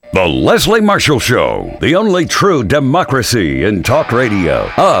The Leslie Marshall Show, the only true democracy in talk radio,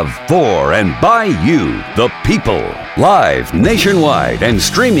 of, for, and by you, the people. Live nationwide and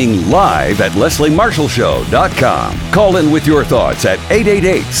streaming live at lesliemarshallshow.com. Call in with your thoughts at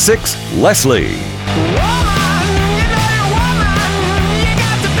 888-6-LESLIE.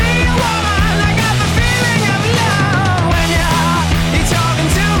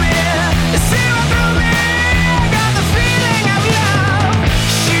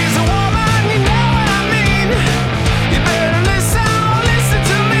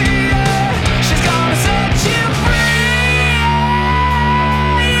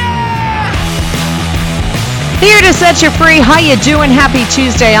 Here to set you free. How you doing? Happy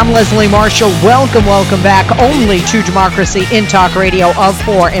Tuesday. I'm Leslie Marshall. Welcome back. Only true democracy in talk radio, of,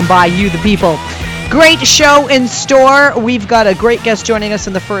 for, and by you, the people. Great show in store. We've got a great guest joining us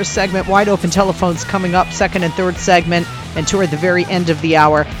in the first segment. Wide open telephones coming up, second and third segment, and toward the very end of the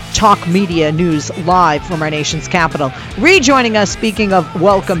hour, Talk Media News live from our nation's capital. Rejoining us, speaking of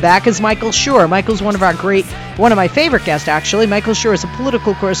welcome back, is Michael Schur. Michael's one of my favorite guests, actually. Michael Schur is a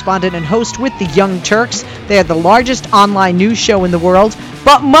political correspondent and host with the Young Turks. They are the largest online news show in the world.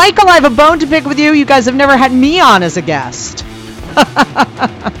 But Michael, I have a bone to pick with you. You guys have never had me on as a guest.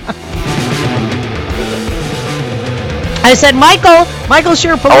 I said, Michael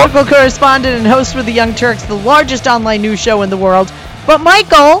Schur, political correspondent and host with the Young Turks, the largest online news show in the world. But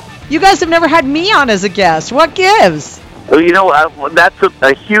Michael, you guys have never had me on as a guest. What gives? Well, you know, that's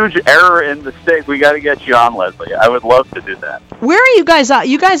a huge error and mistake. We got to get you on, Leslie. I would love to do that. Where are you guys at?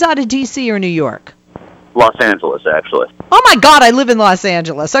 You guys out of D.C. or New York? Los Angeles, actually. Oh, my God, I live in Los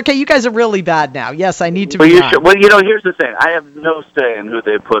Angeles. Okay, you guys are really bad now. Yes, I need to be on. Well, you know, here's the thing. I have no say in who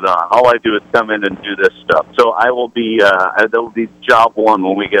they put on. All I do is come in and do this stuff. So I will be, that will be job one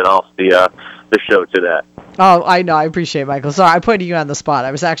when we get off the show today. Oh, I know. I appreciate it, Michael. Sorry, I put you on the spot.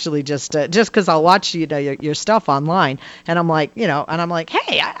 I was actually just because I'll watch your stuff online, and I'm like, hey,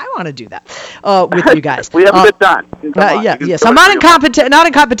 I want to do that with you guys. We have a good time. Yes. I'm not in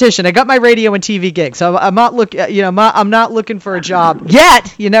competition. I got my radio and TV gig, so I'm not looking for a job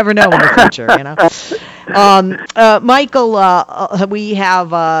yet. You never know in the future, you know. Michael, we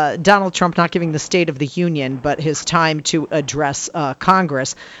have Donald Trump not giving the State of the Union, but his time to address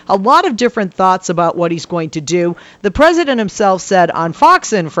Congress. A lot of different thoughts about what he's going to do. The president himself said on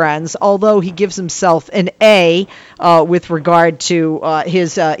Fox and Friends, although he gives himself an A with regard to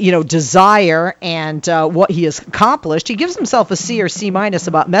his desire and what he has accomplished, he gives himself a C or C minus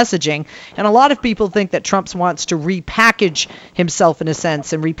about messaging. And a lot of people think that Trump wants to repackage himself in a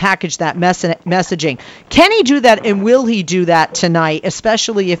sense and repackage that messaging. Can he do that, and will he do that tonight,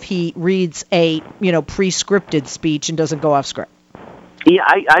 especially if he reads a pre-scripted speech and doesn't go off script? Yeah,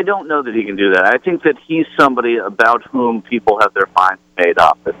 I don't know that he can do that. I think that he's somebody about whom people have their minds made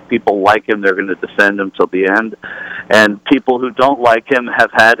up. If people like him, they're going to defend him till the end. And people who don't like him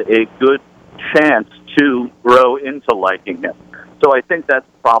have had a good chance to grow into liking him. So I think that's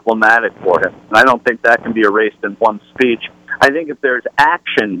problematic for him. And I don't think that can be erased in one speech. I think if there's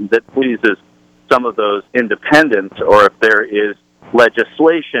action that pleases some of those independents, or if there is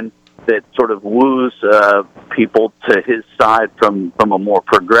legislation that sort of woos people to his side from a more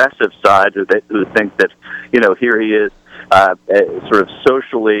progressive side, who think that, here he is sort of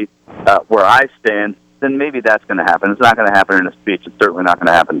socially where I stand, then maybe that's going to happen. It's not going to happen in a speech. It's certainly not going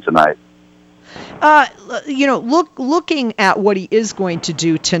to happen tonight. Looking at what he is going to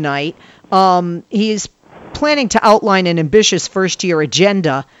do tonight, he's planning to outline an ambitious first-year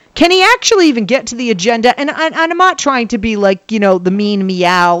agenda. Can he actually even get to the agenda? And I'm not trying to be like, the mean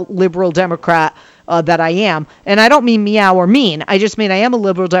meow liberal Democrat that I am. And I don't mean meow or mean. I just mean I am a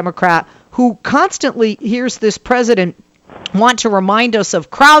liberal Democrat who constantly hears this president want to remind us of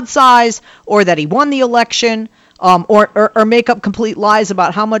crowd size, or that he won the election, or make up complete lies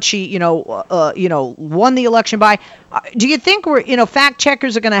about how much he, won the election by. Do you think fact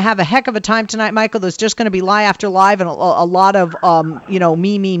checkers are going to have a heck of a time tonight, Michael? There's just going to be lie after lie and a lot of,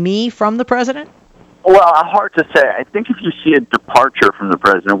 me from the president? Well, hard to say. I think if you see a departure from the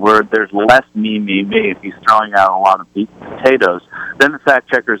president where there's less me, if he's throwing out a lot of beat potatoes, then the fact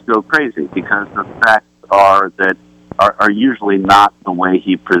checkers go crazy, because the facts are usually not the way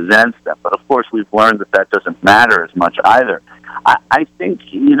he presents them. But of course, we've learned that doesn't matter as much either. I think,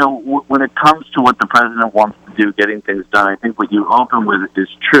 when it comes to what the president wants to do, getting things done, I think what you open with is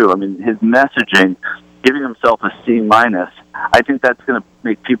true. I mean, his messaging, giving himself a C minus, I think that's going to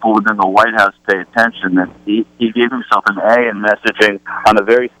make people within the White House pay attention that he gave himself an A in messaging on a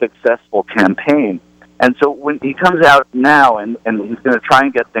very successful campaign. And so when he comes out now and he's going to try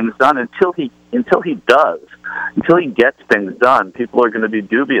and get things done, until he until he gets things done, people are going to be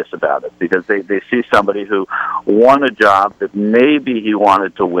dubious about it because they see somebody who won a job that maybe he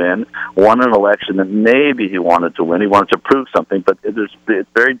wanted to win, won an election that maybe he wanted to win. He wanted to prove something, but it's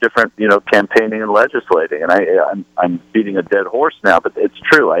very different, campaigning and legislating. And I'm beating a dead horse now, but it's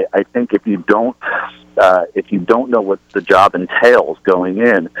true. I think if you don't know what the job entails going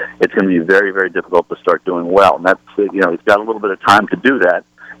in, it's going to be very, very difficult to start doing well. And that's, he's got a little bit of time to do that,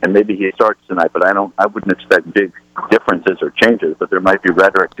 and maybe he starts tonight, but I wouldn't expect big differences or changes, but there might be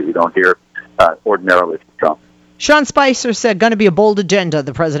rhetoric that you don't hear ordinarily from Trump. Sean Spicer said, going to be a bold agenda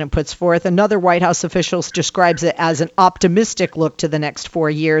the president puts forth. Another White House official describes it as an optimistic look to the next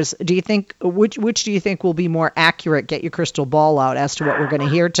 4 years. Do you think, which do you think will be more accurate? Get your crystal ball out as to what we're going to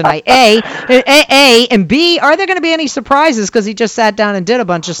hear tonight. A, and B, are there going to be any surprises? Because he just sat down and did a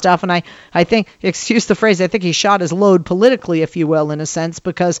bunch of stuff. And I think, excuse the phrase, I think he shot his load politically, if you will, in a sense,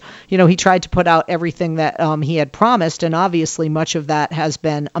 because, he tried to put out everything that he had promised. And obviously much of that has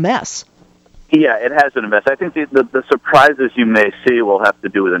been a mess. Yeah, it has been a mess. I think the surprises you may see will have to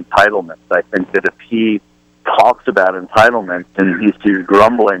do with entitlements. I think that if he talks about entitlements and he sees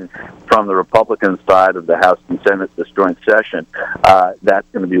grumbling from the Republican side of the House and Senate this joint session, that's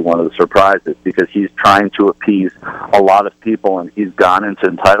going to be one of the surprises because he's trying to appease a lot of people and he's gone into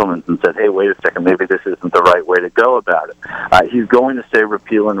entitlements and said, hey, wait a second, maybe this isn't the right way to go about it. He's going to say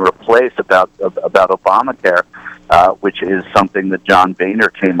repeal and replace about Obamacare, which is something that John Boehner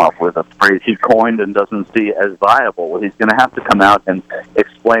came up with, a phrase he coined and doesn't see as viable. Well, he's going to have to come out and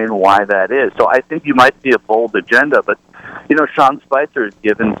explain why that is. So I think you might see a bold agenda, but, Sean Spicer is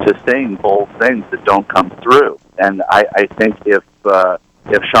given to saying bold things that don't come through. And I think if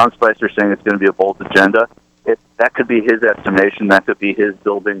Sean Spicer is saying it's going to be a bold agenda, that could be his estimation, that could be his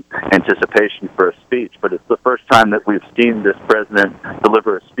building anticipation for a speech. But it's the first time that we've seen this president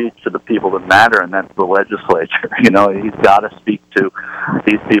deliver a speech to the people that matter, and that's the legislature. He's got to speak to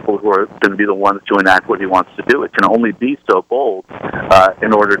these people who are going to be the ones to enact what he wants to do. It can only be so bold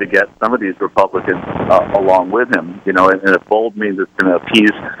in order to get some of these Republicans along with him. And if bold means it's going to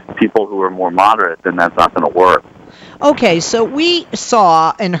appease people who are more moderate, then that's not going to work. Okay, so we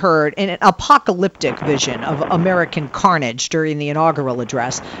saw and heard an apocalyptic vision of American carnage during the inaugural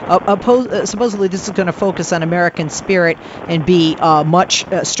address. Supposedly this is going to focus on American spirit and be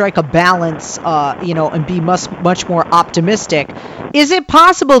strike a balance, and be much more optimistic. Is it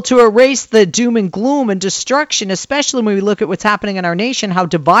possible to erase the doom and gloom and destruction, especially when we look at what's happening in our nation, how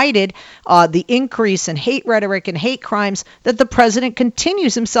divided the increase in hate rhetoric and hate crimes that the president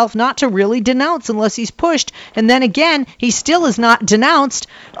continues himself not to really denounce unless he's pushed, and then again, he still has not denounced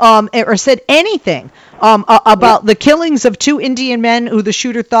or said anything about the killings of 2 Indian men who the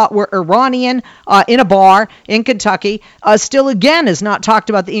shooter thought were Iranian in a bar in Kentucky. Still again has not talked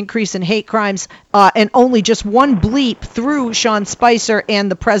about the increase in hate crimes and only just one bleep through Sean Spicer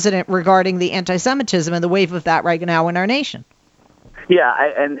and the president regarding the anti-Semitism and the wave of that right now in our nation. Yeah,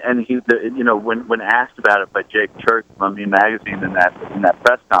 and he, when asked about it by Jake Church from Me Magazine in that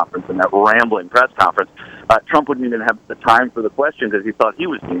press conference, in that rambling press conference, Trump wouldn't even have the time for the question because he thought he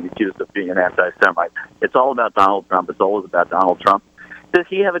was being accused of being an anti-Semite. It's all about Donald Trump. It's always about Donald Trump. Does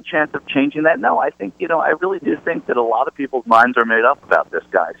he have a chance of changing that? No, I think, I really do think that a lot of people's minds are made up about this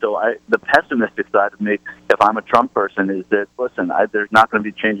guy. So the pessimistic side of me, if I'm a Trump person, is that, listen, there's not going to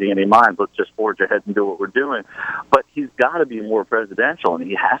be changing any minds. Let's just forge ahead and do what we're doing. But he's got to be more presidential, and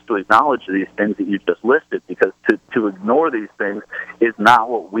he has to acknowledge these things that you just listed, because to ignore these things is not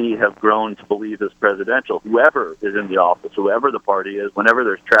what we have grown to believe is presidential. Whoever is in the office, whoever the party is, whenever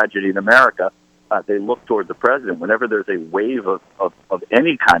there's tragedy in America, they look toward the president. Whenever there's a wave of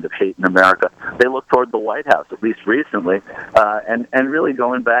any kind of hate in America, they look toward the White House, at least recently, and really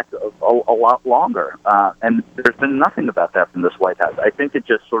going back a lot longer. And there's been nothing about that from this White House. I think it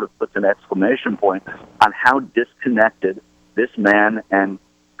just sort of puts an exclamation point on how disconnected this man and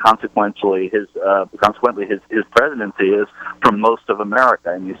consequently his presidency is from most of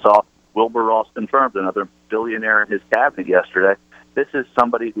America. And you saw Wilbur Ross confirmed, another billionaire in his cabinet yesterday. This is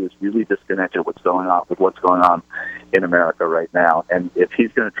somebody who is really disconnected with what's going on in America right now. And if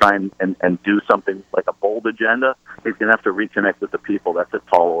he's going to try and do something like a bold agenda, he's going to have to reconnect with the people. That's a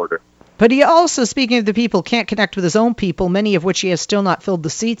tall order. But he also, speaking of the people, can't connect with his own people, many of which he has still not filled the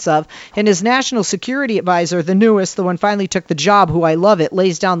seats of. And his national security advisor, the newest, the one finally took the job, who I love it,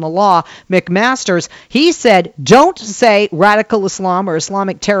 lays down the law, McMaster's, he said, don't say radical Islam or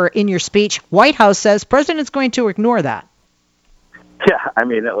Islamic terror in your speech. White House says president's going to ignore that. Yeah, I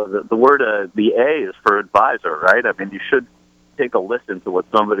mean, the word, the A is for advisor, right? I mean, you should take a listen to what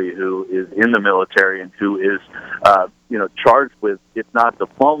somebody who is in the military and who is, charged with, if not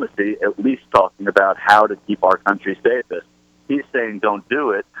diplomacy, at least talking about how to keep our country safest. He's saying don't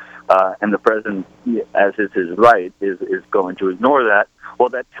do it, and the president, as is his right, is going to ignore that. Well,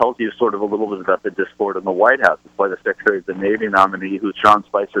 that tells you sort of a little bit about the discord in the White House. That's why the Secretary of the Navy nominee, who Sean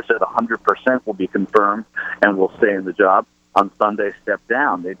Spicer said 100% will be confirmed and will stay in the job, on Sunday stepped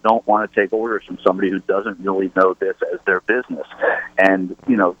down. They don't want to take orders from somebody who doesn't really know this as their business. And,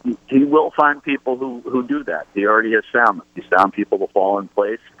 he will find people who do that. He already has found them. He's found people to fall in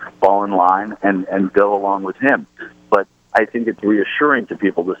place, fall in line, and go along with him. But I think it's reassuring to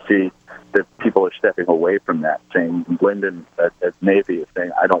people to see that people are stepping away from that, saying, Lyndon at Navy is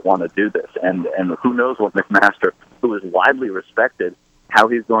saying, I don't want to do this. And who knows what McMaster, who is widely respected, how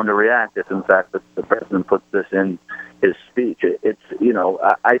he's going to react if, in fact, the president puts this in his speech.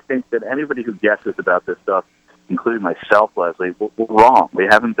 I think that anybody who guesses about this stuff, including myself, Leslie, we're wrong. We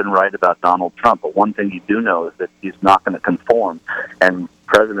haven't been right about Donald Trump. But one thing you do know is that he's not going to conform, and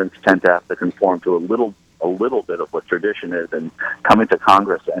presidents tend to have to conform to a little bit of what tradition is, and coming to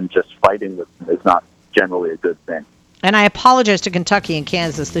Congress and just fighting is not generally a good thing. And I apologize to Kentucky and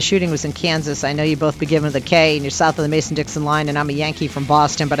Kansas. The shooting was in Kansas. I know you both begin with a K, and you're south of the Mason-Dixon line, and I'm a Yankee from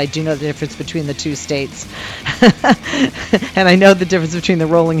Boston, but I do know the difference between the two states. And I know the difference between the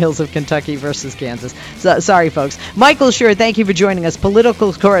rolling hills of Kentucky versus Kansas. So, sorry, folks. Michael Schur, thank you for joining us,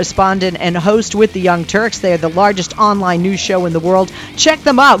 political correspondent and host with the Young Turks. They are the largest online news show in the world. Check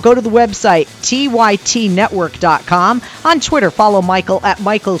them out. Go to the website, tytnetwork.com. On Twitter, follow Michael at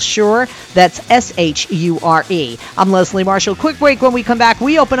Michael Schur. That's Shure. I'm Leslie Marshall. Quick break. When we come back,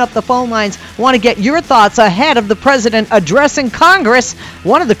 we open up the phone lines. Want to get your thoughts ahead of the president addressing Congress.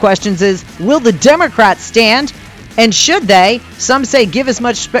 One of the questions is, will the Democrats stand? And should they? Some say give as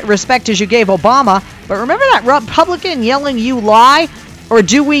much respect as you gave Obama. But remember that Republican yelling, you lie? Or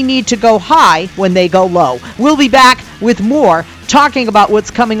do we need to go high when they go low? We'll be back with more, talking about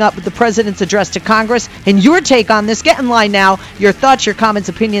what's coming up with the president's address to Congress and your take on this. Get in line now. Your thoughts, your comments,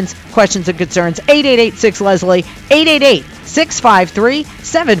 opinions, questions, and concerns. 888-6-LESLIE,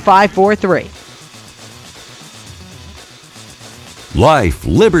 888-653-7543. Life,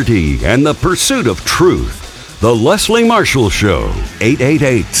 liberty, and the pursuit of truth. The Leslie Marshall Show.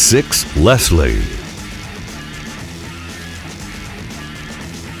 888-6-LESLIE.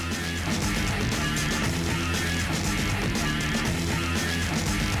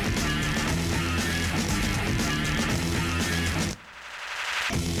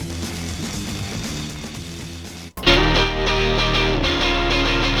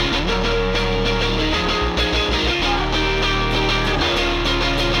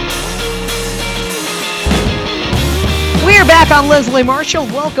 Back on Leslie Marshall.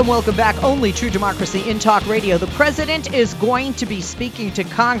 Welcome back. Only true democracy in talk radio. The president is going to be speaking to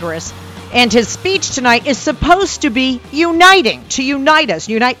Congress, and his speech tonight is supposed to be uniting, to unite us,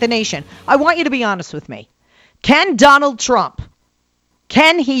 unite the nation. I want you to be honest with me. Can Donald Trump,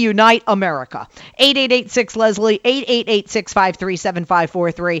 can he unite America? 888-6-LESLIE,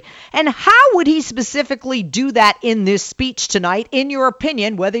 888-653-7543. And how would he specifically do that in this speech tonight, in your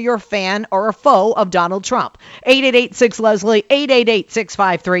opinion, whether you're a fan or a foe of Donald Trump? 888-6-LESLIE,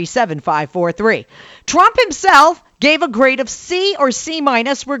 888-653-7543. Trump himself gave a grade of C or C-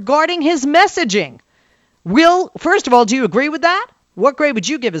 regarding his messaging. First of all, do you agree with that? What grade would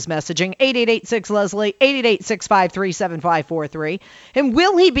you give his messaging? 888-6-LESLIE, 888-653-7543. And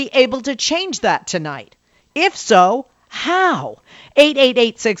will he be able to change that tonight? If so, how?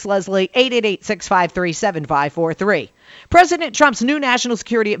 888-6-LESLIE, 888-653-7543. President Trump's new national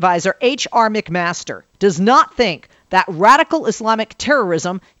security advisor, H.R. McMaster, does not think that radical Islamic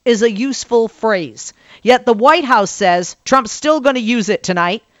terrorism is a useful phrase. Yet the White House says Trump's still going to use it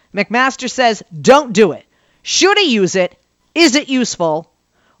tonight. McMaster says don't do it. Should he use it? Is it useful,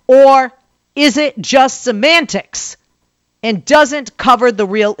 or is it just semantics and doesn't cover the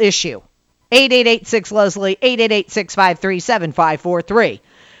real issue? 888-6-LESLIE, 888-653-7543.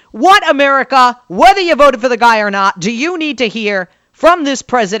 What, America, whether you voted for the guy or not, do you need to hear from this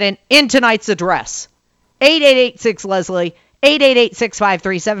president in tonight's address? 888-6-LESLIE,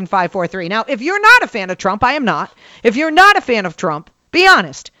 888-653-7543. Now, if you're not a fan of Trump, I am not. If you're not a fan of Trump, be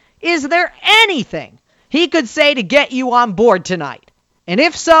honest. Is there anything he could say to get you on board tonight? And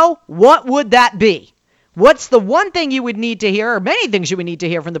if so, what would that be? What's the one thing you would need to hear, or many things you would need to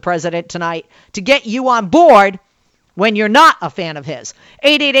hear from the president tonight to get you on board when you're not a fan of his?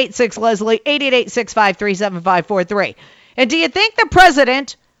 888-6-LESLIE, 888-653-7543. And do you think the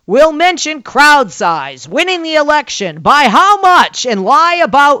president will mention crowd size, winning the election, by how much, and lie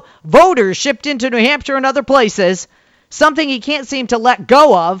about voters shipped into New Hampshire and other places something he can't seem to let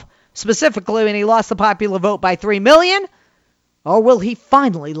go of, specifically when he lost the popular vote by 3 million? Or will he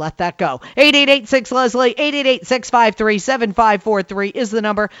finally let that go? 888-6-LESLIE, 888-653-7543 is the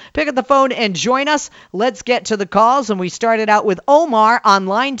number. Pick up the phone and join us. Let's get to the calls. And we started out with Omar on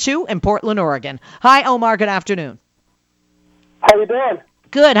line 2 in Portland, Oregon. Hi, Omar. Good afternoon. How you doing?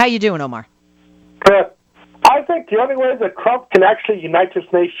 Good. How you doing, Omar? Good. I think the only way that Trump can actually unite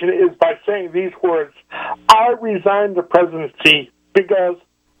this nation is by saying these words: I resign the presidency, because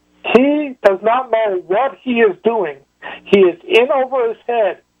he does not know what he is doing. He is in over his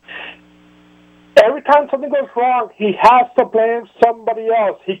head. Every time something goes wrong, he has to blame somebody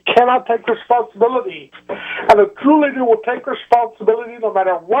else. He cannot take responsibility. And a true leader will take responsibility no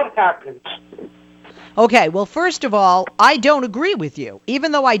matter what happens. Okay, well, first of all, I don't agree with you.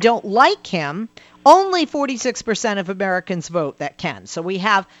 Even though I don't like him, only 46% of Americans vote that can. So we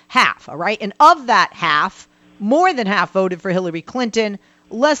have half, all right? And of that half, more than half voted for Hillary Clinton,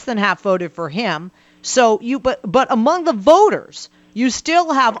 less than half voted for him. So but among the voters, you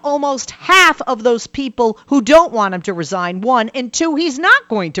still have almost half of those people who don't want him to resign, one, and two, he's not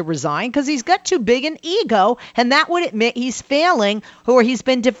going to resign because he's got too big an ego, and that would admit he's failing, or he's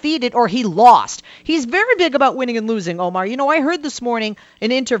been defeated, or he lost. He's very big about winning and losing, Omar. You know, I heard this morning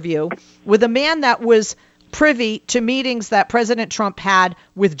an interview with a man that was privy to meetings that President Trump had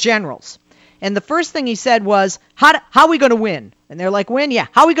with generals. And the first thing he said was, how are we going to win? And they're like, win? Yeah.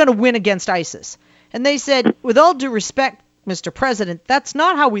 How are we going to win against ISIS? And they said, with all due respect, Mr. President, that's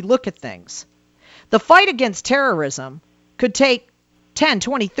not how we look at things. The fight against terrorism could take 10,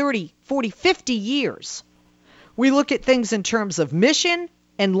 20, 30, 40, 50 years. We look at things in terms of mission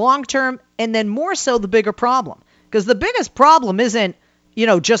and long-term, and then more so the bigger problem. Because the biggest problem isn't,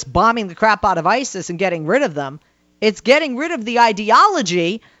 just bombing the crap out of ISIS and getting rid of them. It's getting rid of the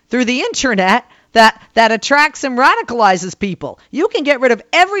ideology through the internet that attracts and radicalizes people. You can get rid of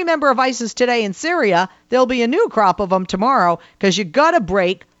every member of ISIS today in Syria. There'll be a new crop of them tomorrow, because you got to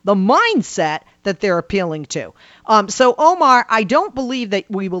break the mindset that they're appealing to. So, Omar, I don't believe that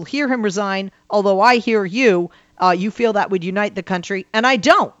we will hear him resign, although I hear you. You feel that would unite the country, and I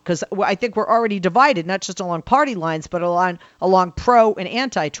don't, because I think we're already divided, not just along party lines, but along pro and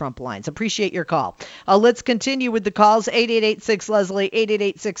anti-Trump lines. Appreciate your call. Let's continue with the calls. 888-6-LESLIE,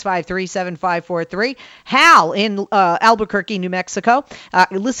 888-653-7543. Hal in Albuquerque, New Mexico,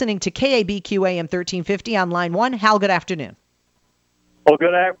 listening to KABQ AM 1350 on line 1. Hal, good afternoon. Well,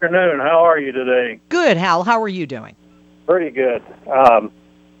 good afternoon. How are you today? Good, Hal. How are you doing? Pretty good.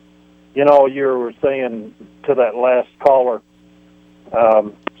 You were saying to that last caller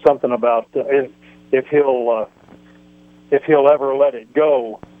something about if he'll ever let it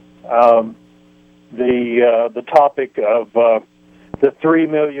go. The topic of the 3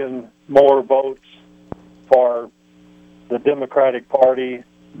 million more votes for the Democratic Party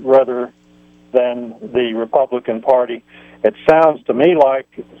rather than the Republican Party. It sounds to me like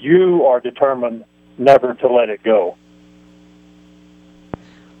you are determined never to let it go.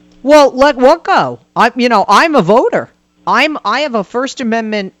 Well, let what go? I'm a voter. I have a First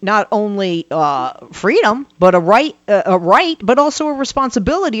Amendment, not only freedom, but a right, but also a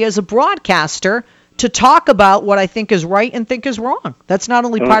responsibility as a broadcaster to talk about what I think is right and think is wrong. That's not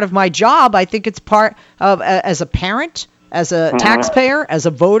only part of my job. I think it's part of, as a parent, as a taxpayer, as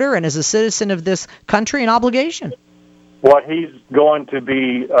a voter, and as a citizen of this country, an obligation. What he's going to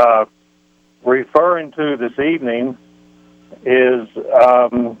be referring to this evening is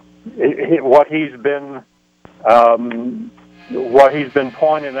what he's been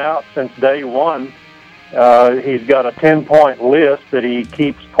pointing out since day one. He's got a 10-point list that he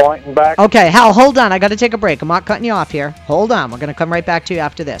keeps pointing back. Okay, Hal, hold on. I got to take a break. I'm not cutting you off here. Hold on. We're going to come right back to you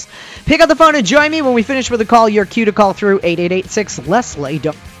after this. Pick up the phone and join me when we finish with the call. Your cue to call through 888-6-LESLIE.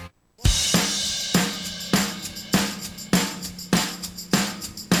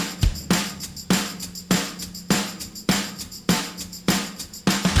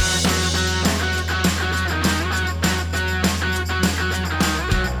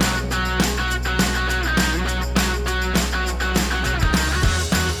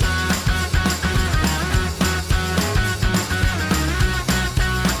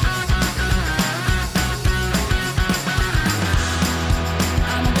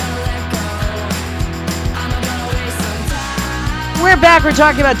 We're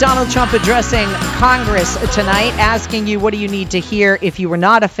talking about Donald Trump addressing Congress tonight, asking you, what do you need to hear if you were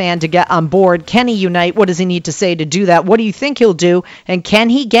not a fan to get on board? Can he unite? What does he need to say to do that? What do you think he'll do? And can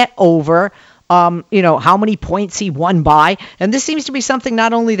he get over how many points he won by. And this seems to be something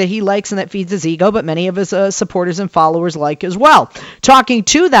not only that he likes and that feeds his ego, but many of his supporters and followers like as well. Talking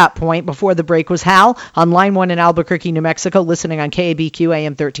to that point before the break was Hal on Line 1 in Albuquerque, New Mexico, listening on KABQ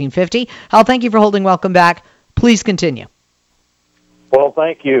AM 1350. Hal, thank you for holding. Welcome back. Please continue. Well,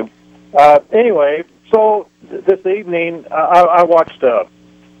 thank you. Anyway, so this evening I watched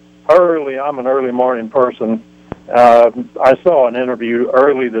I'm an early morning person. I saw an interview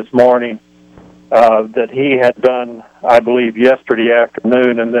early this morning that he had done, I believe, yesterday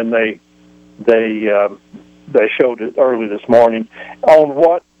afternoon, and then they showed it early this morning on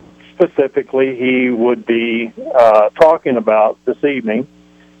what specifically he would be talking about this evening.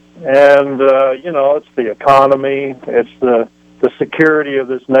 And it's the economy, it's the security of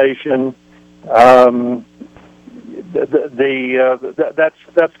this nation. That's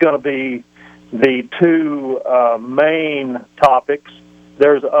going to be the two main topics.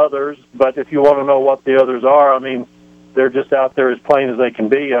 There's others, but if you want to know what the others are, I mean, they're just out there as plain as they can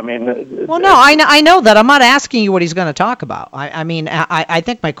be. I mean, well, no, I know that. I'm not asking you what he's going to talk about. I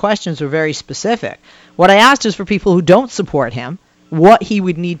think my questions were very specific. What I asked is for people who don't support him, what he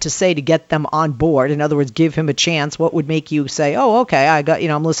would need to say to get them on board. In other words, give him a chance. What would make you say, oh, okay,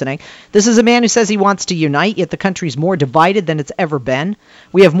 I'm listening. This is a man who says he wants to unite, yet the country's more divided than it's ever been.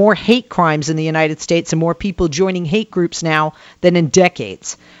 We have more hate crimes in the United States and more people joining hate groups now than in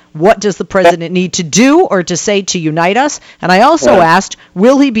decades. What does the president need to do or to say to unite us? And I also asked,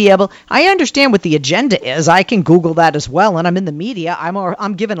 will he be able... I understand what the agenda is. I can Google that as well, and I'm in the media.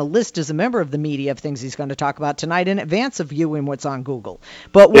 I'm given a list as a member of the media of things he's going to talk about tonight in advance of viewing what's on Google.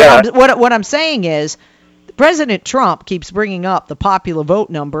 But what I'm saying is, President Trump keeps bringing up the popular vote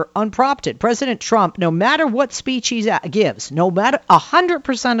number unprompted. President Trump, no matter what speech he gives, no matter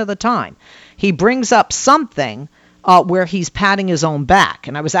 100% of the time, he brings up something where he's patting his own back.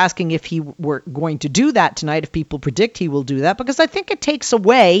 And I was asking if he were going to do that tonight, if people predict he will do that, because I think it takes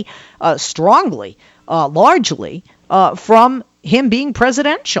away strongly, largely, from him being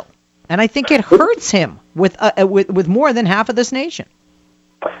presidential. And I think it hurts him with more than half of this nation.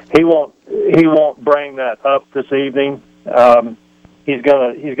 He won't bring that up this evening. He's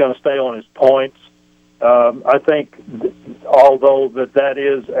gonna stay on his points. I think, although that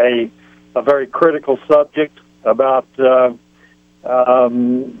is a very critical subject about the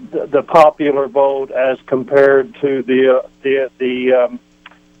popular vote as compared to the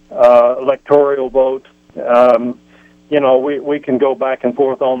electoral vote. We can go back and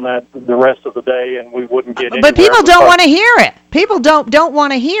forth on that the rest of the day, and we wouldn't get anywhere. But people don't want to hear it. People don't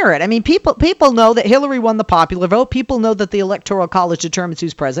want to hear it. I mean, people know that Hillary won the popular vote. People know that the Electoral College determines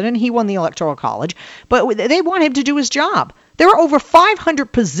who's president. He won the Electoral College, but they want him to do his job. There are over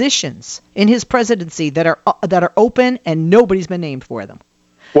 500 positions in his presidency that are open, and nobody's been named for them.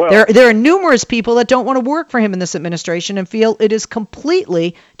 Well, there are numerous people that don't want to work for him in this administration and feel it is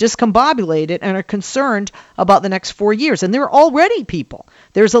completely discombobulated and are concerned about the next 4 years. And there are already people.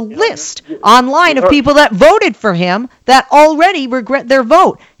 There's a list online of people that voted for him that already regret their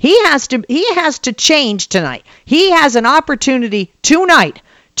vote. He has to change tonight. He has an opportunity tonight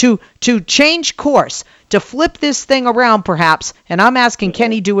to change course, to flip this thing around perhaps, and I'm asking,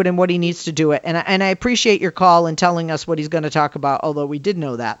 can he do it and what he needs to do it? And I appreciate your call and telling us what he's going to talk about, although we did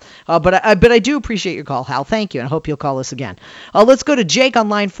know that. But I do appreciate your call, Hal. Thank you, and I hope you'll call us again. Let's go to Jake on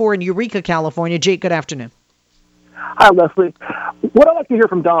line 4 in Eureka, California. Jake, good afternoon. Hi, Leslie. What I'd like to hear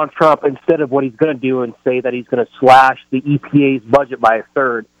from Donald Trump, instead of what he's going to do and say that he's going to slash the EPA's budget by a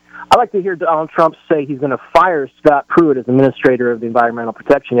third, I'd like to hear Donald Trump say he's going to fire Scott Pruitt as administrator of the Environmental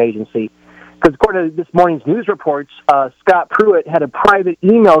Protection Agency. Because according to this morning's news reports, Scott Pruitt had a private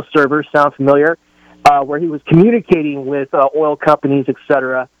email server, sound familiar, where he was communicating with oil companies,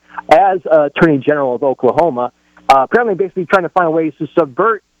 etc., as Attorney General of Oklahoma, apparently basically trying to find ways to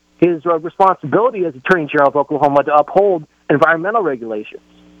subvert his responsibility as Attorney General of Oklahoma to uphold environmental regulations.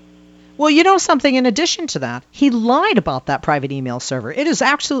 Well, you know something, in addition to that, he lied about that private email server. It is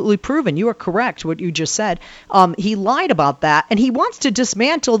absolutely proven. You are correct, what you just said. He lied about that, and he wants to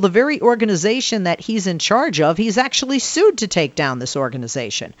dismantle the very organization that he's in charge of. He's actually sued to take down this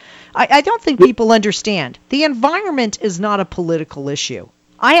organization. I don't think people understand. The environment is not a political issue.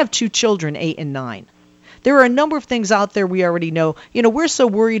 I have 2 children, 8 and 9. There are a number of things out there we already know. You know, we're so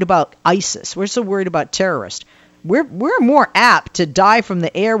worried about ISIS. We're so worried about terrorists. We're more apt to die from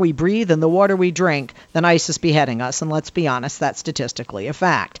the air we breathe and the water we drink than ISIS beheading us. And let's be honest, that's statistically a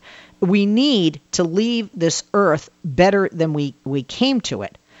fact. We need to leave this earth better than we came to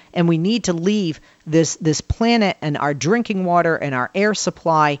it. and we need to leave this planet and our drinking water and our air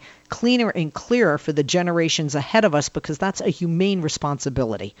supply cleaner and clearer for the generations ahead of us, because that's a humane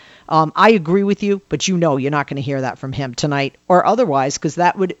responsibility. I agree with you, but you're not going to hear that from him tonight or otherwise, because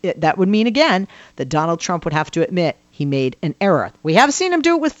that would mean, again, that Donald Trump would have to admit he made an error. We have seen him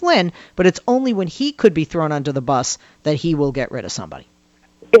do it with Flynn, but it's only when he could be thrown under the bus that he will get rid of somebody.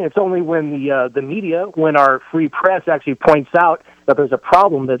 And it's only when the media, when our free press actually points out that there's a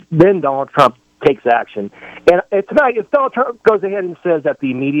problem, that then Donald Trump takes action. And tonight, if Donald Trump goes ahead and says that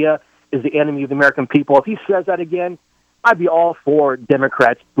the media is the enemy of the American people, if he says that again, I'd be all for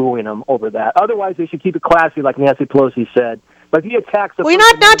Democrats booing him over that. Otherwise, they should keep it classy, like Nancy Pelosi said. But if he attacks the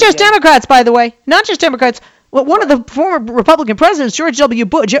not just Democrats, by the way, not just Democrats. Well, one of the former Republican presidents, George W.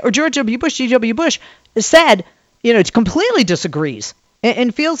 Bush, G.W. Bush, said, completely disagrees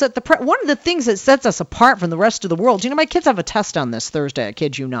and feels that one of the things that sets us apart from the rest of the world, my kids have a test on this Thursday, I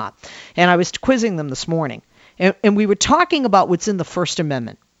kid you not, and I was quizzing them this morning, and we were talking about what's in the First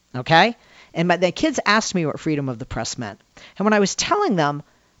Amendment, okay? And the kids asked me what freedom of the press meant. And when I was telling them,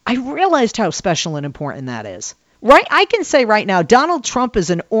 I realized how special and important that is. Right? I can say right now, Donald Trump is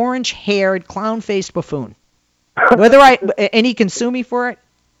an orange-haired, clown-faced buffoon. And he can sue me for it,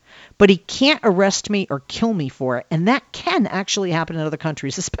 but he can't arrest me or kill me for it. And that can actually happen in other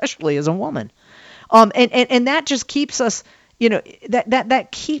countries, especially as a woman. And that just keeps us, that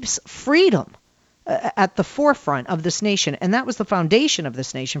keeps freedom at the forefront of this nation. And that was the foundation of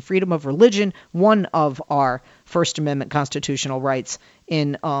this nation, freedom of religion, one of our First Amendment constitutional rights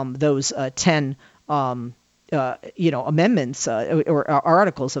in those 10 amendments or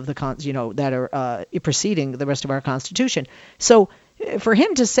articles of the that are preceding the rest of our Constitution. So for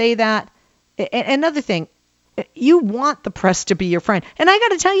him to say that, another thing, you want the press to be your friend. And I got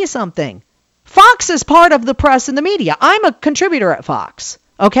to tell you something. Fox is part of the press and the media. I'm a contributor at Fox.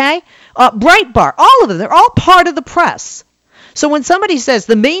 Okay? Breitbart, all of them, they're all part of the press. So when somebody says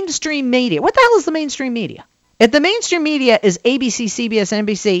the mainstream media, what the hell is the mainstream media? If the mainstream media is ABC, CBS,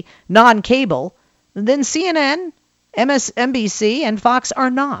 NBC, non-cable, then CNN, MSNBC, and Fox are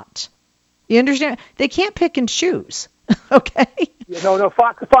not. You understand? They can't pick and choose. Okay? No.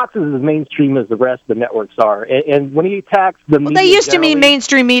 Fox is as mainstream as the rest of the networks are. And when he attacks the media, they used to mean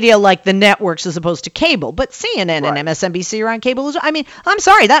mainstream media like the networks as opposed to cable. But CNN and MSNBC are on cable. I mean, I'm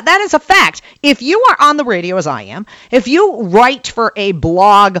sorry, that is a fact. If you are on the radio, as I am, if you write for a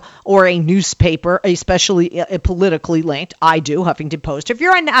blog or a newspaper, especially politically linked, I do, Huffington Post. If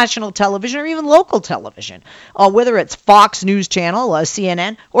you're on national television or even local television, whether it's Fox News Channel,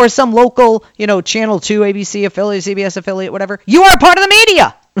 CNN, or some local, Channel 2, ABC affiliate, CBS affiliate, whatever, you are part of the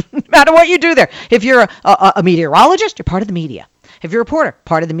media, no matter what you do there. If you're a meteorologist, you're part of the media. If you're a reporter,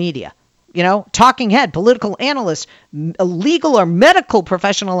 part of the media. Talking head, political analyst, a legal or medical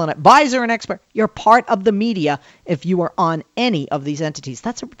professional, an advisor, an expert, you're part of the media if you are on any of these entities.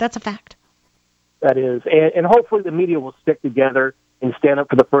 That's a fact. That is. And hopefully the media will stick together and stand up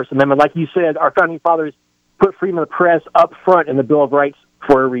for the First Amendment. Like you said, our founding fathers put freedom of the press up front in the Bill of Rights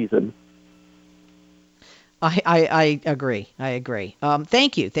for a reason. I agree.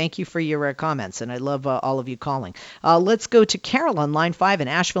 Thank you for your comments, and I love all of you calling. Let's go to Carol on line 5 in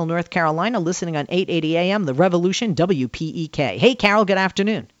Asheville, North Carolina, listening on 880 AM, The Revolution, WPEK. Hey, Carol, good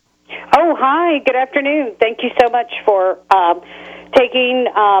afternoon. Oh, hi, good afternoon. Thank you so much for taking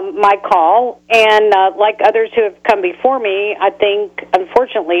my call. And like others who have come before me, I think,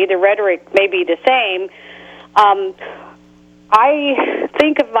 unfortunately, the rhetoric may be the same. I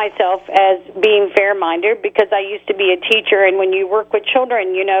think of myself as being fair-minded because I used to be a teacher, and when you work with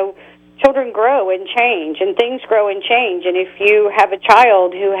children, children grow and change, and things grow and change. And if you have a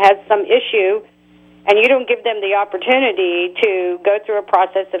child who has some issue and you don't give them the opportunity to go through a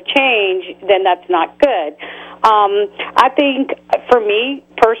process of change, then that's not good. I think, for me,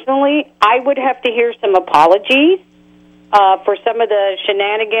 personally, I would have to hear some apologies for some of the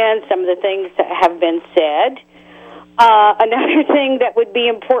shenanigans, some of the things that have been said. Another thing that would be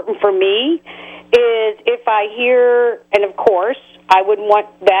important for me is if I hear, and of course, I would want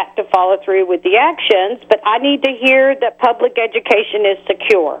that to follow through with the actions, but I need to hear that public education is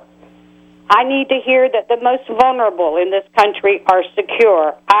secure. I need to hear that the most vulnerable in this country are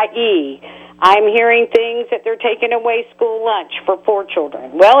secure, i.e., I'm hearing things that they're taking away school lunch for poor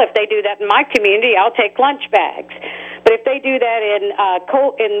children. Well, if they do that in my community, I'll take lunch bags. But if they do that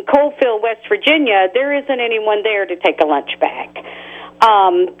in Coalfield, West Virginia, there isn't anyone there to take a lunch bag.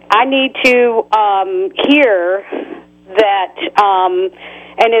 I need to hear that,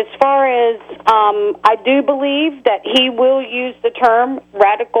 and as far as I do believe that he will use the term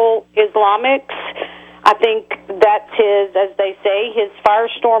radical Islamics, I think that's his, as they say, his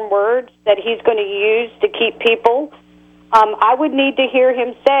firestorm words that he's going to use to keep people. I would need to hear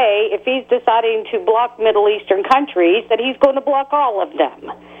him say, if he's deciding to block Middle Eastern countries, that he's going to block all of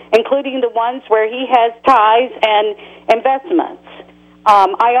them, including the ones where he has ties and investments.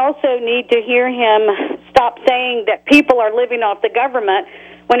 I also need to hear him stop saying that people are living off the government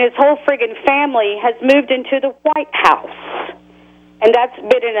when his whole friggin' family has moved into the White House. And that's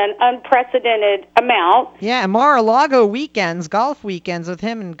been in an unprecedented amount. Yeah, and Mar-a-Lago weekends, golf weekends with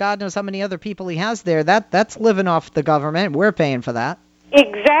him and God knows how many other people he has there. That's living off the government. We're paying for that.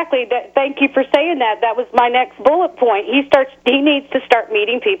 Exactly. Thank you for saying that. That was my next bullet point. He needs to start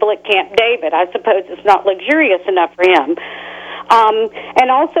meeting people at Camp David. I suppose it's not luxurious enough for him. And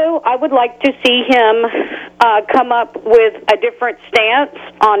also, I would like to see him come up with a different stance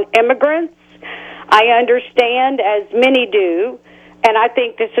on immigrants. I understand, as many do, and I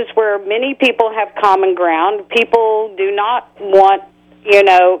think this is where many people have common ground. People do not want,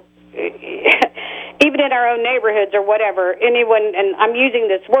 even in our own neighborhoods or whatever, anyone, and I'm using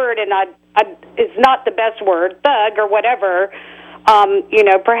this word, and it's not the best word, thug or whatever,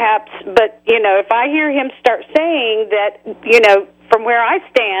 perhaps, but, if I hear him start saying that, from where I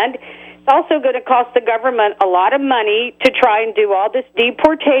stand, it's also going to cost the government a lot of money to try and do all this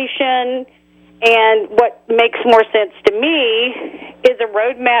deportation. And what makes more sense to me is a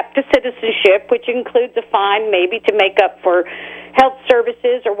roadmap to citizenship, which includes a fine maybe to make up for health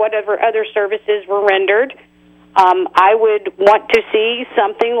services or whatever other services were rendered. I would want to see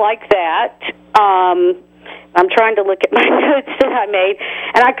something like that. I'm trying to look at my notes that I made.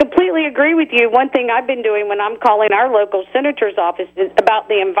 And I completely agree with you. One thing I've been doing when I'm calling our local senator's office about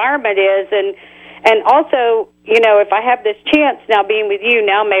the environment is, and also, if I have this chance now being with you,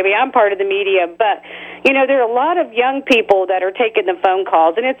 now maybe I'm part of the media, but, there are a lot of young people that are taking the phone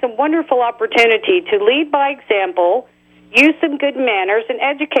calls, and it's a wonderful opportunity to lead by example, use some good manners, and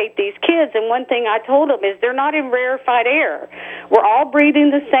educate these kids. And one thing I told them is they're not in rarefied air. We're all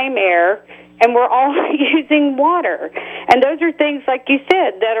breathing the same air, and we're all using water. And those are things, like you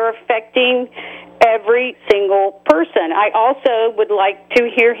said, that are affecting every single person. I also would like to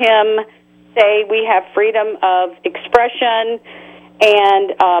hear him say we have freedom of expression and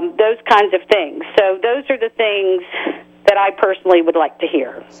those kinds of things. So those are the things that I personally would like to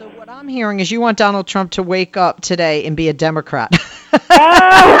hear. So what I'm hearing is you want Donald Trump to wake up today and be a Democrat.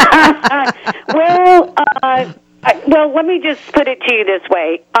 Well, let me just put it to you this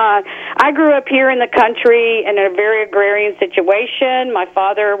way. I grew up here in the country in a very agrarian situation. My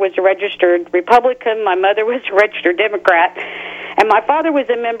father was a registered Republican. My mother was a registered Democrat. And my father was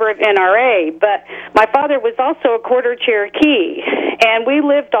a member of NRA, but my father was also a quarter Cherokee. And we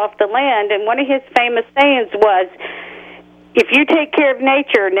lived off the land, and one of his famous sayings was, if you take care of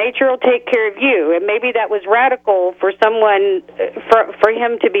nature, nature will take care of you. And maybe that was radical for someone, for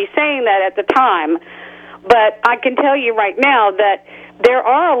him to be saying that at the time. But I can tell you right now that there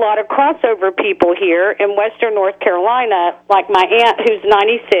are a lot of crossover people here in western North Carolina, like my aunt who's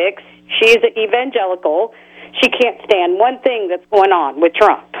 96. She's an evangelical. She can't stand one thing that's going on with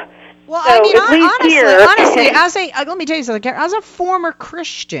Trump. Well, so honestly, let me tell you something. As a former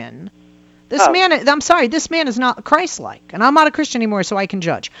Christian, this man is not Christ-like. And I'm not a Christian anymore, so I can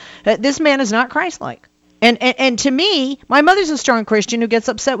judge. This man is not Christ-like. And to me, my mother's a strong Christian who gets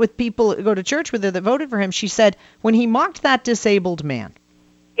upset with people who go to church with her that voted for him. She said, when he mocked that disabled man.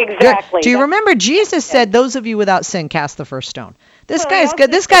 Exactly. Do you remember Jesus said, those of you without sin cast the first stone? This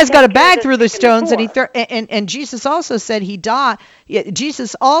guy's got a bag through the stones, and Jesus also said he died.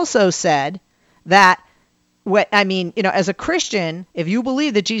 Jesus also said that, as a Christian, if you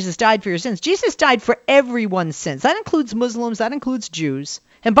believe that Jesus died for your sins, Jesus died for everyone's sins. That includes Muslims, that includes Jews.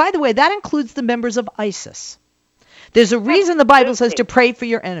 And by the way, that includes the members of ISIS. There's a reason the Bible says to pray for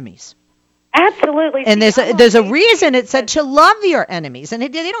your enemies. Absolutely. And there's a reason it said to love your enemies. And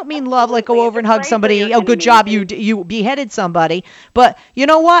they don't mean love like go over and hug somebody. Oh, good job, you beheaded somebody. But you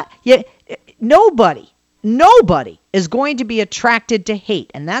know what? Nobody is going to be attracted to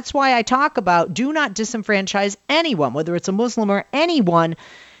hate. And that's why I talk about do not disenfranchise anyone, whether it's a Muslim or anyone,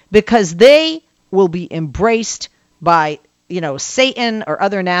 because they will be embraced by Satan or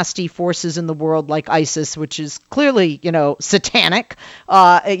other nasty forces in the world like ISIS, which is clearly, satanic,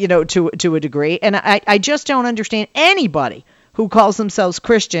 to a degree. And I just don't understand anybody who calls themselves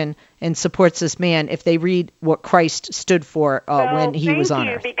Christian and supports this man if they read what Christ stood for when he was on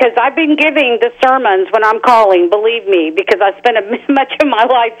earth. Because I've been giving the sermons when I'm calling, believe me, because I spent much of my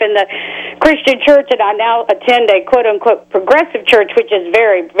life in the Christian church, and I now attend a quote-unquote progressive church, which is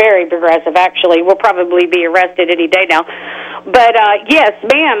very, very progressive, actually. We'll probably be arrested any day now. But yes,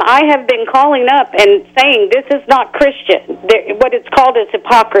 ma'am, I have been calling up and saying this is not Christian. What it's called is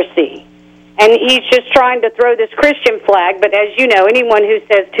hypocrisy. And he's just trying to throw this Christian flag. But as you know, anyone who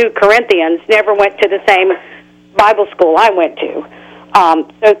says 2 Corinthians never went to the same Bible school I went to.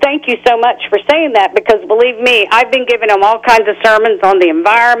 So thank you so much for saying that, because believe me, I've been giving them all kinds of sermons on the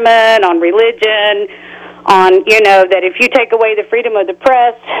environment, on religion, on, that if you take away the freedom of the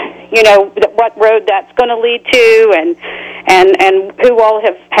press, what road that's going to lead to, and who all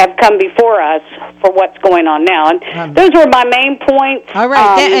have come before us for what's going on now. And those were my main points. All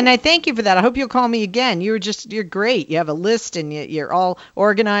right, and I thank you for that. I hope you'll call me again. You're great. You have a list, and you're all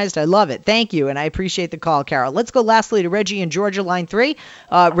organized. I love it. Thank you, and I appreciate the call, Carol. Let's go lastly to Reggie in Georgia, line 3.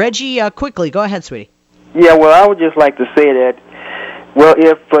 Reggie, quickly, go ahead, sweetie. Yeah, well, I would just like to say that, well,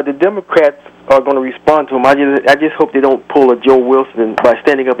 if the Democrats are going to respond to him, I just hope they don't pull a Joe Wilson by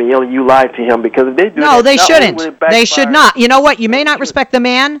standing up and yelling, "You lied to him," because if they do no, that, they shouldn't. They should not. You know what? You may not respect the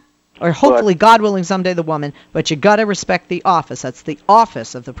man, or hopefully, God willing, someday the woman, but you got to respect the office. That's the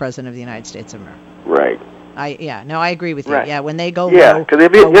office of the President of the United States of America. Right. I agree with you. Right. Yeah, when they go low, low,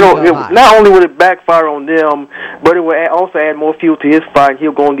 because not only would it backfire on them, but it will also add more fuel to his fire, and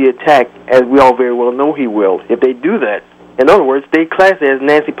he'll go on the attack, as we all very well know he will, if they do that. In other words, stay classy, as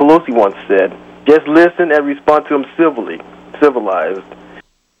Nancy Pelosi once said. Just listen and respond to him civilized.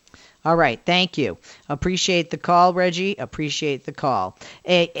 All right, thank you. Appreciate the call, Reggie. Appreciate the call.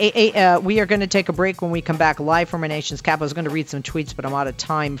 We are going to take a break. When we come back live from our nation's capital, I was going to read some tweets, but I'm out of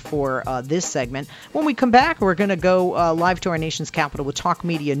time for this segment. When we come back, we're going to go live to our nation's capital with Talk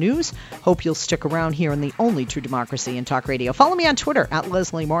Media News. Hope you'll stick around here on the only true democracy in talk radio. Follow me on Twitter,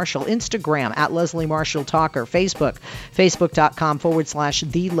 @Leslie Marshall, Instagram, @Leslie Marshall Talker, Facebook,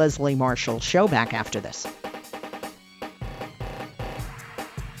 facebook.com/The Leslie Marshall Show. Back after this.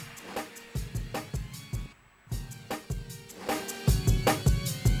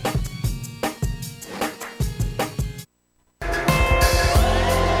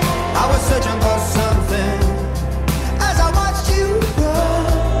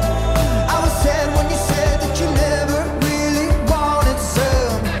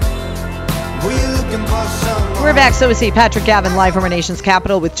 We're back. So we see Patrick Gavin live from our nation's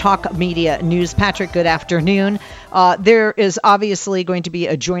capital with Talk Media News. Patrick, good afternoon. There is obviously going to be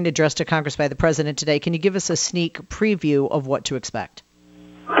a joint address to Congress by the president today. Can you give us a sneak preview of what to expect?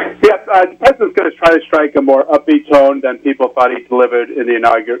 Yeah, the president's going to try to strike a more upbeat tone than people thought he delivered in the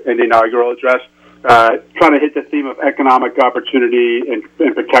inaugural address. Trying to hit the theme of economic opportunity and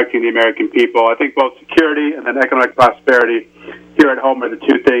protecting the American people. I think both security and then economic prosperity here at home are the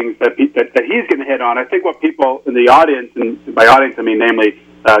two things that he's going to hit on. I think what people in the audience, and by audience I mean namely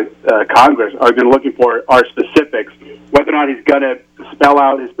Congress, are going to looking for are specifics. Whether or not he's going to spell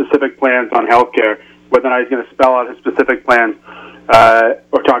out his specific plans on health care, whether or not he's going to spell out his specific plans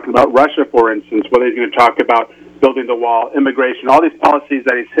or talking about Russia, for instance, whether he's going to talk about building the wall, immigration, all these policies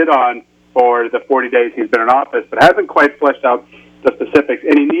that he's hit on for the 40 days he's been in office, but hasn't quite fleshed out the specifics.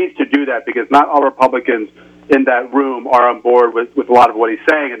 And he needs to do that because not all Republicans in that room are on board with a lot of what he's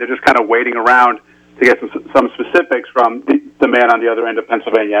saying, and they're just kind of waiting around to get some specifics from the man on the other end of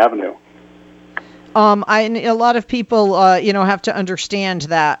Pennsylvania Avenue. A lot of people, have to understand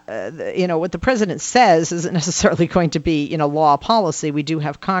that, what the president says isn't necessarily going to be, law policy. We do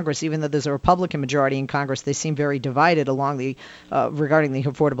have Congress, even though there's a Republican majority in Congress. They seem very divided regarding the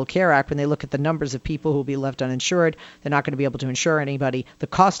Affordable Care Act. When they look at the numbers of people who will be left uninsured, they're not going to be able to insure anybody. The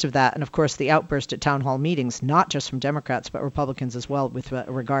cost of that, and of course the outburst at town hall meetings, not just from Democrats but Republicans as well, with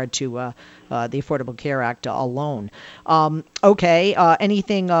regard to the Affordable Care Act alone.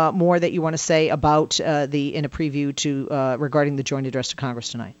 Anything more that you want to say about in a preview to regarding the joint address to Congress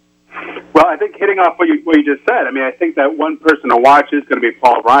tonight? Well, I think hitting off what you just said, I think that one person to watch is going to be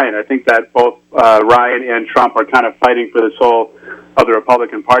Paul Ryan. I think that both Ryan and Trump are kind of fighting for the soul of the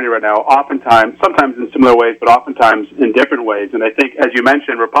Republican Party right now, sometimes in similar ways, but oftentimes in different ways. And I think, as you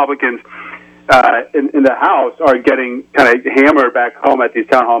mentioned, Republicans in the House are getting kind of hammered back home at these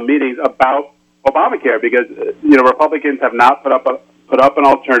town hall meetings about Obamacare because, Republicans have not put up an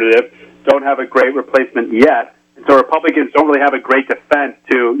alternative, don't have a great replacement yet. And so Republicans don't really have a great defense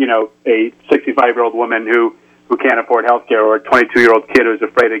to, a 65-year-old woman who can't afford health care or a 22-year-old kid who's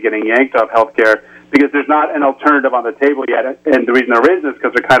afraid of getting yanked off health care because there's not an alternative on the table yet. And the reason there isn't is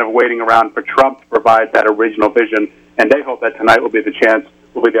because they're kind of waiting around for Trump to provide that original vision. And they hope that tonight will be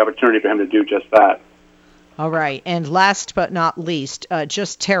the opportunity for him to do just that. All right. And last but not least,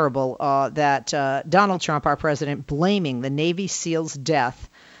 just terrible that Donald Trump, our president, blaming the Navy SEAL's death,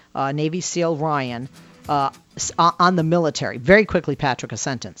 Navy SEAL Ryan, on the military. Very quickly, Patrick, a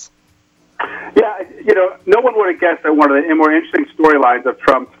sentence. Yeah, no one would have guessed that one of the more interesting storylines of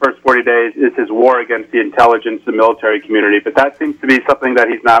Trump's first 40 days is his war against the intelligence and military community. But that seems to be something that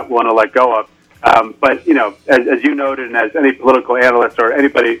he's not willing to let go of. But, as you noted, and as any political analyst or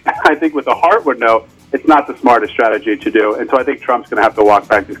anybody, I think, with a heart would know, it's not the smartest strategy to do. And so I think Trump's going to have to walk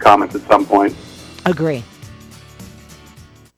back his comments at some point. Agree.